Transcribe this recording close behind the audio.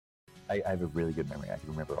I have a really good memory. I can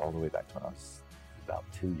remember all the way back to when I was about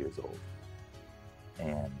 2 years old.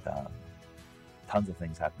 And tons of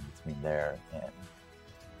things happened between there and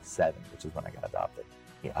 7, which is when I got adopted.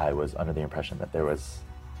 I was under the impression that there was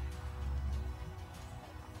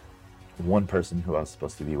one person who I was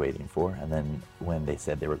supposed to be waiting for, and then when they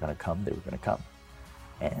said they were going to come, they were going to come.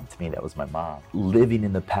 And to me, that was my mom. Living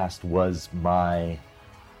in the past was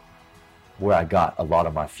where I got a lot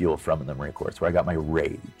of my fuel from in the Marine Corps. It's where I got my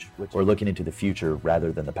rage. Or looking into the future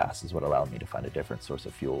rather than the past is what allowed me to find a different source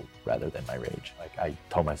of fuel rather than my rage. Like I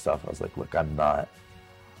told myself, I was like, look, I'm not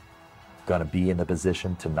gonna be in the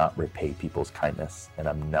position to not repay people's kindness, and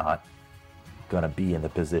I'm not gonna be in the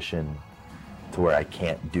position to where I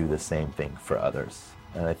can't do the same thing for others.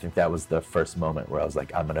 And I think that was the first moment where I was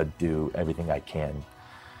like, I'm gonna do everything I can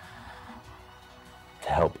to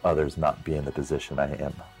help others not be in the position I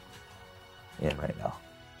am in right now.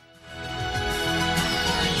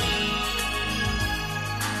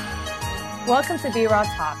 Welcome to Be Raw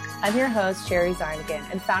Talk. I'm your host, Sherry Zarnigan,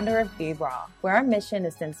 and founder of Be Raw, where our mission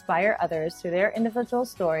is to inspire others through their individual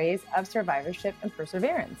stories of survivorship and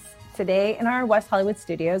perseverance. Today in our West Hollywood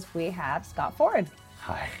studios, we have Scott Ford.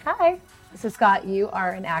 Hi. Hi. So Scott, you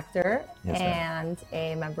are an actor Yes, and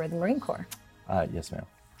a member of the Marine Corps. Yes, ma'am.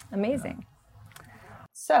 Amazing.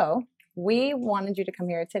 So we wanted you to come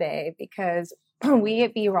here today because we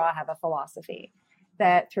at Be Raw have a philosophy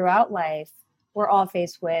that throughout life, we're all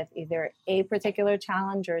faced with either a particular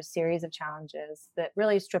challenge or a series of challenges that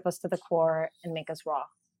really strip us to the core and make us raw.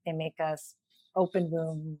 They make us open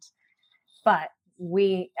wounds. But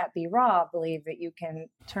we at Be Raw believe that you can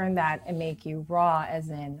turn that and make you raw as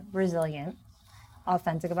in resilient,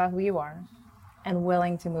 authentic about who you are, and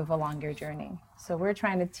willing to move along your journey. So we're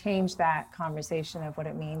trying to change that conversation of what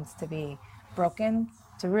it means to be broken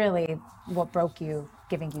to really what broke you,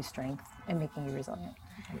 giving you strength and making you resilient.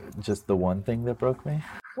 Just the one thing that broke me?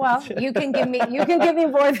 Well, you can give me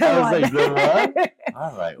more than one. I was like, the one?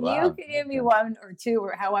 All right, wow. You can give me one or two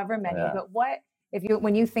or however many, but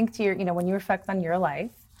when you think to when you reflect on your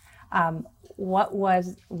life, what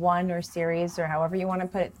was one or series or however you want to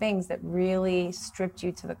put it, things that really stripped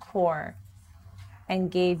you to the core and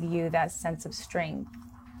gave you that sense of strength?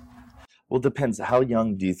 Well, it depends. How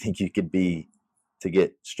young do you think you could be to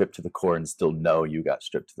get stripped to the core and still know you got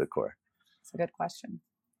stripped to the core? It's a good question.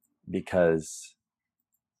 Because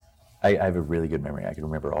I have a really good memory. I can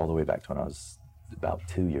remember all the way back to when I was about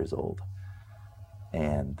 2 years old.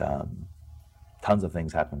 And tons of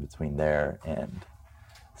things happened between there and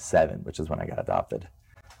 7, which is when I got adopted.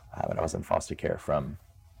 When I was in foster care from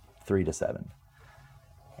 3 to 7.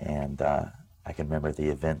 And I can remember the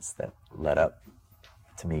events that led up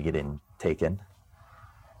to me getting taken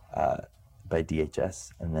by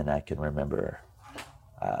DHS. And then I can remember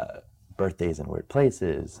birthdays in weird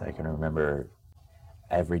places. I can remember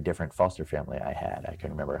every different foster family I had. I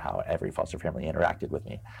can remember how every foster family interacted with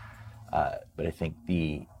me. But I think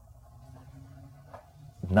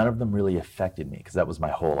none of them really affected me because that was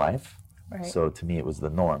my whole life. Right. So to me, it was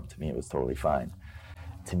the norm. To me, it was totally fine.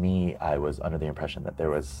 To me, I was under the impression that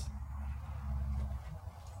there was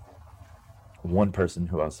one person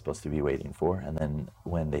who I was supposed to be waiting for. And then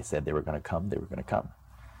when they said they were going to come, they were going to come.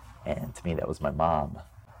 And to me, that was my mom.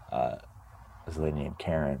 This lady named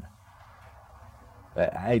Karen.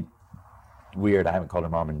 Weird, I haven't called her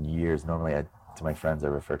mom in years. Normally, to my friends, I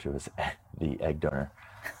refer to her as the egg donor.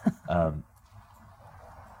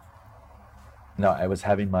 No, I was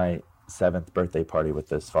having my 7th birthday party with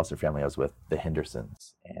this foster family I was with, the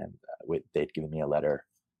Hendersons, and they'd given me a letter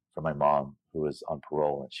from my mom who was on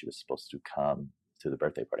parole, and she was supposed to come to the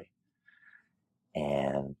birthday party.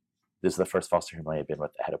 And this is the first foster family I'd been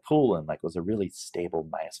with that had a pool and was a really stable,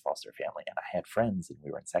 nice foster family. And I had friends, and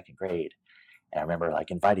we were in 2nd grade. And I remember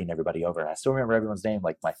inviting everybody over. And I still remember everyone's name.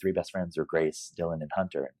 My 3 best friends were Grace, Dylan, and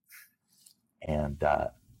Hunter. And I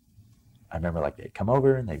remember they'd come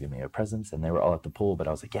over and they'd give me a presents, and they were all at the pool. But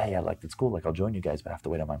I was like, yeah, it's cool. I'll join you guys, but I have to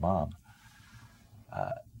wait on my mom.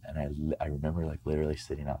 And I remember literally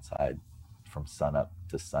sitting outside from sun up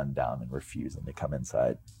to sundown and refusing to come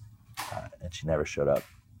inside. And she never showed up.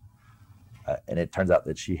 And it turns out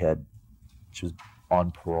that she was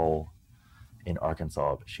on parole in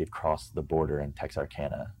Arkansas, but she had crossed the border in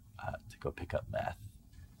Texarkana to go pick up meth,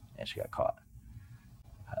 and she got caught.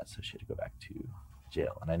 So she had to go back to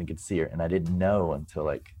jail, and I didn't get to see her, and I didn't know until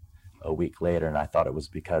a week later, and I thought it was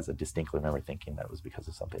because I distinctly remember thinking that it was because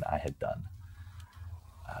of something I had done.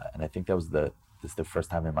 And I think this is the first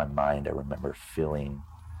time in my mind I remember feeling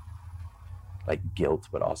guilt,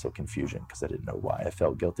 but also confusion because I didn't know why I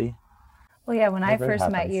felt guilty. Well, yeah, when I Whenever it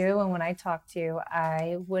first met happens. you and when I talked to you,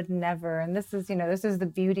 I would never, and this is, this is the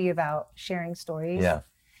beauty about sharing stories, Yeah.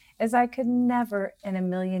 is I could never in a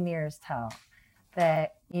million years tell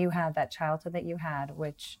that you had that childhood that you had,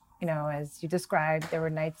 which, as you described, there were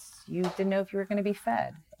nights you didn't know if you were going to be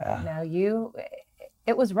fed.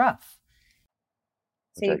 It was rough.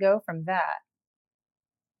 So you go from that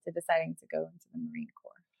to deciding to go into the Marine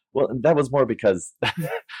Corps. Well, that was more because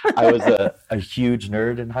I was a huge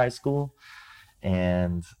nerd in high school,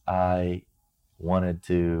 and I wanted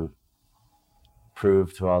to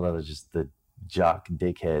prove to all the just the jock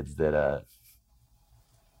dickheads that I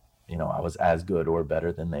was as good or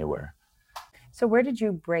better than they were. So where did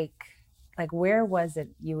you break? Like, where was it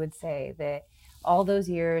you would say that all those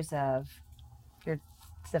years of your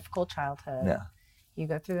difficult childhood, you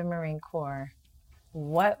go through the Marine Corps,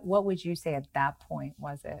 what would you say at that point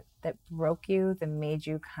was it that broke you, that made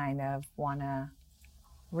you kind of want to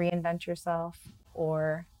reinvent yourself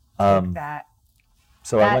or take that?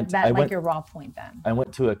 So I went your raw point then. I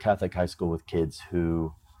went to a Catholic high school with kids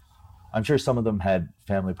who, I'm sure some of them had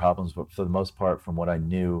family problems, but for the most part, from what I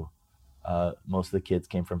knew, most of the kids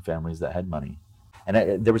came from families that had money.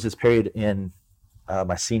 And there was this period in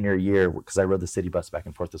my senior year, because I rode the city bus back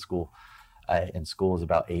and forth to school, and school was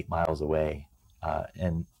about 8 miles away.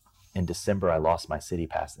 And in December, I lost my city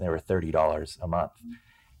pass, and they were $30 a month.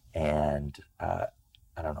 And I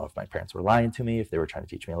don't know if my parents were lying to me, if they were trying to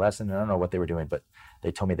teach me a lesson. I don't know what they were doing, but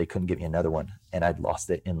they told me they couldn't get me another one. And I'd lost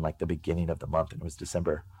it in like the beginning of the month, and it was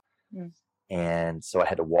December. And so I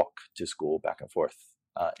had to walk to school back and forth.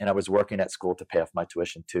 And I was working at school to pay off my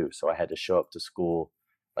tuition too. So I had to show up to school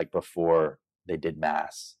like before they did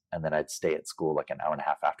mass, and then I'd stay at school like an hour and a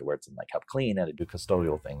half afterwards and like help clean and do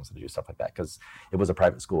custodial things and do stuff like that, because it was a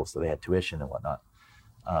private school, so they had tuition and whatnot.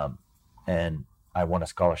 And I won a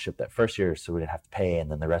scholarship that first year, so we didn't have to pay.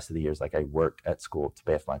 And then the rest of the years, like, I worked at school to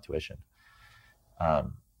pay off my tuition.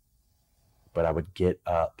 But I would get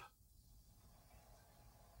up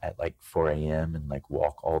at like 4 a.m. and like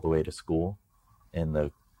walk all the way to school in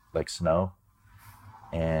the like snow,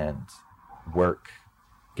 and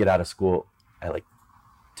get out of school at like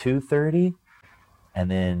 2:30,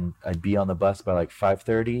 and then I'd be on the bus by like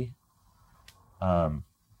 5:30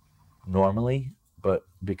 normally, but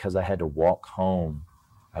because I had to walk home,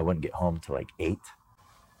 I wouldn't get home till like 8,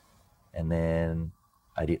 and then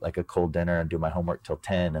I'd eat like a cold dinner and do my homework till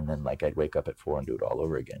 10, and then like I'd wake up at 4 and do it all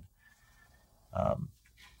over again.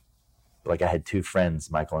 Like I had 2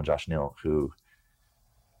 friends, Michael and Josh Neal, who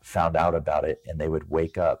found out about it, and they would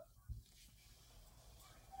wake up,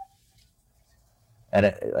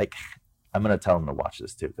 and like, I'm going to tell them to watch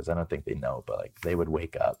this too, because I don't think they know, but like they would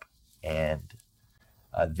wake up, and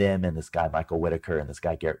them and this guy, Michael Whitaker, and this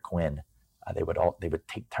guy, Garrett Quinn, they would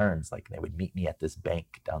take turns. Like they would meet me at this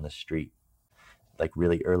bank down the street, like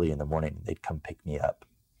really early in the morning. They'd come pick me up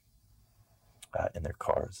in their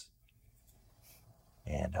cars,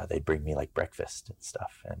 and they'd bring me like breakfast and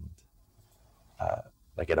stuff. And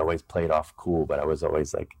like it always played off cool, but I was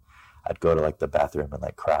always like, I'd go to like the bathroom and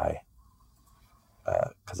like cry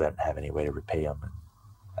because I didn't have any way to repay them, and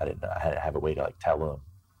I didn't have a way to like tell them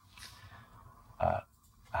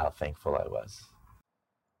how thankful I was.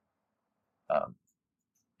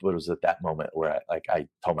 But it was at that moment where I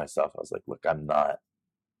told myself, I was like, look, I'm not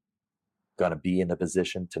gonna be in the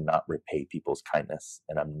position to not repay people's kindness,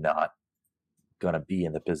 and I'm not gonna be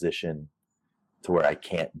in the position to where I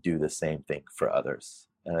can't do the same thing for others.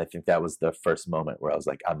 And I think that was the first moment where I was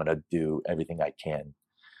like, I'm gonna do everything I can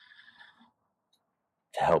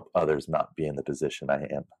to help others not be in the position I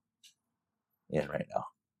am in right now.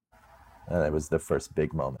 And that was the first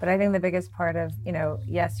big moment. But I think the biggest part of,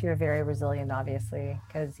 yes, you're very resilient, obviously,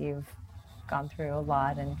 because you've gone through a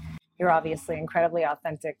lot, and you're obviously incredibly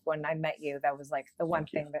authentic. When I met you, that was like the one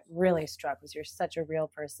thing that really struck, was you're such a real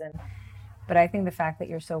person. But I think the fact that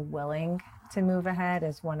you're so willing to move ahead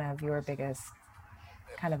is one of your biggest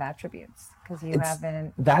kind of attributes, because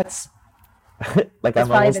that's like,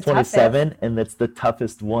 I'm almost 27, and that's the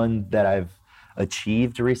toughest one that I've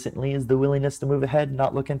achieved recently, is the willingness to move ahead and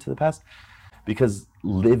not look into the past, because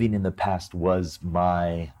living in the past was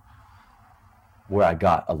where I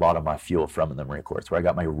got a lot of my fuel from in the Marine Corps. It's where I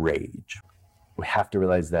got my rage. We have to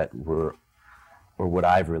realize that what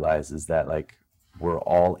I've realized is that like we're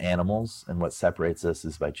all animals, and what separates us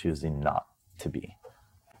is by choosing not to be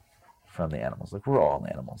from the animals. Like, we're all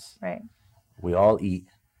animals. Right. We all eat.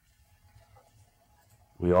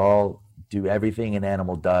 We all do everything an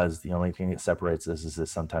animal does. The only thing that separates us is that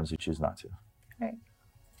sometimes we choose not to. Right.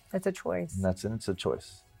 It's a choice. And it's a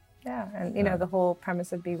choice. Yeah. And, the whole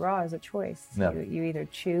premise of Be Raw is a choice. Yeah. You either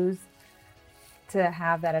choose to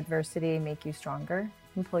have that adversity make you stronger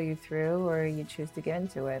and pull you through, or you choose to get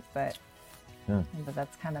into it. But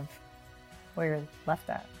that's kind of where you're left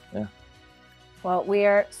at. Yeah. Well, we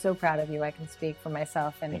are so proud of you. I can speak for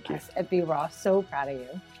myself and us at Be Raw. So proud of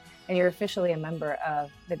you. And you're officially a member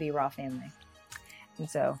of the Be Raw family. And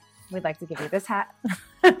so we'd like to give you this hat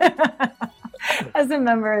as a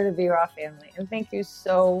member of the Be Raw family. And thank you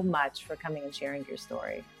so much for coming and sharing your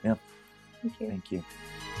story. Yeah. Thank you. Thank you.